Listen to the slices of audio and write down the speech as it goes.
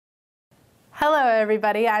Hello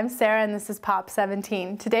everybody, I'm Sarah and this is Pop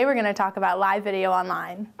 17. Today we're going to talk about live video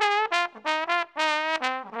online.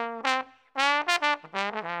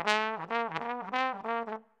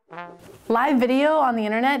 Live video on the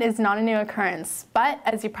internet is not a new occurrence, but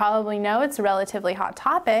as you probably know, it's a relatively hot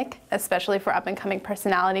topic, especially for up-and-coming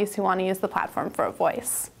personalities who want to use the platform for a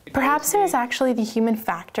voice. Perhaps it was actually the human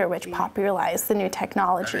factor which popularized the new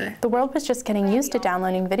technology. The world was just getting used to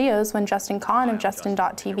downloading videos when Justin Kahn of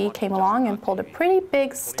Justin.tv came along and pulled a pretty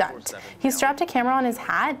big stunt. He strapped a camera on his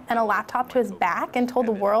hat and a laptop to his back and told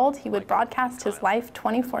the world he would broadcast his life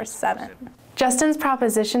 24/7. Justin's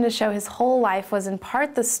proposition to show his whole life was in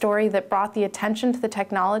part the story that brought the attention to the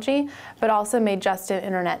technology, but also made Justin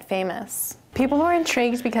internet famous. People were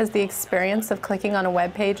intrigued because the experience of clicking on a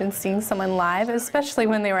web page and seeing someone live, especially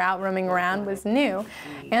when they were out roaming around, was new,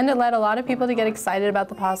 and it led a lot of people to get excited about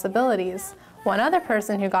the possibilities. One other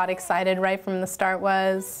person who got excited right from the start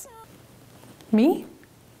was me.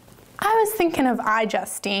 I was thinking of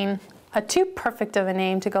iJustine. Too perfect of a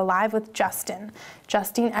name to go live with Justin.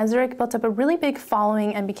 Justine Ezrick built up a really big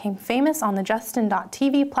following and became famous on the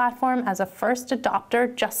Justin.tv platform as a first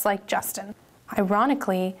adopter just like Justin.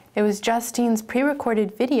 Ironically, it was Justine's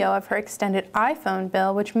pre-recorded video of her extended iPhone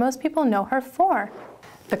bill which most people know her for.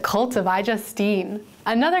 The cult of iJustine.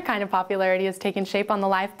 Another kind of popularity has taken shape on the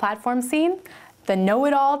live platform scene, the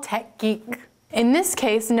know-it-all tech geek. In this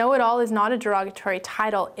case, know-it-all is not a derogatory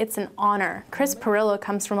title, it's an honor. Chris Pirillo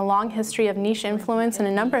comes from a long history of niche influence in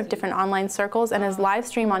a number of different online circles, and his live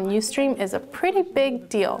stream on Ustream is a pretty big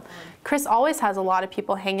deal. Chris always has a lot of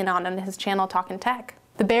people hanging out on his channel talking tech.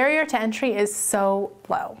 The barrier to entry is so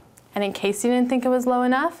low. And in case you didn't think it was low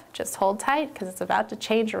enough, just hold tight because it's about to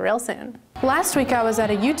change real soon. Last week I was at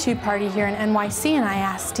a YouTube party here in NYC and I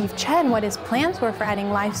asked Steve Chen what his plans were for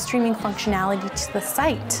adding live streaming functionality to the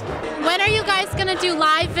site. When are you guys going to do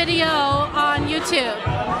live video on YouTube?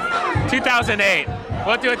 2008.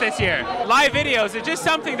 We'll do it this year. Live videos is just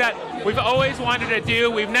something that we've always wanted to do.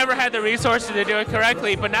 We've never had the resources to do it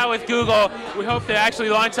correctly, but now with Google, we hope to actually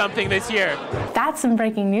launch something this year. That's some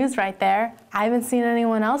breaking news right there. I haven't seen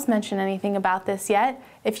anyone else mention anything about this yet.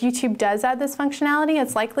 If YouTube does add this functionality,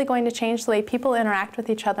 it's likely going to change the way people interact with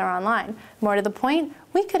each other online. More to the point,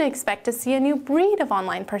 we could expect to see a new breed of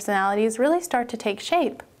online personalities really start to take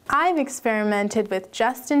shape. I've experimented with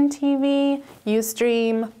Justin TV,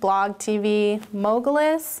 Ustream, Blog TV,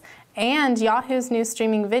 Mogulus, and Yahoo's new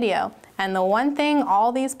streaming video. And the one thing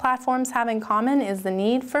all these platforms have in common is the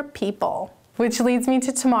need for people. Which leads me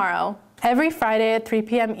to tomorrow. Every Friday at 3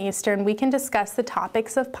 p.m. Eastern, we can discuss the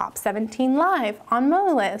topics of Pop 17 Live on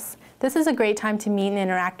Mogulus. This is a great time to meet and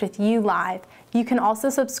interact with you live. You can also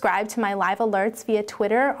subscribe to my live alerts via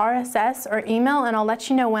Twitter, RSS, or email, and I'll let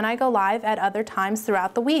you know when I go live at other times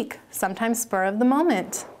throughout the week, sometimes spur of the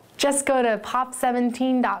moment. Just go to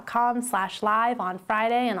pop17.com/live on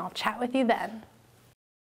Friday and I'll chat with you then.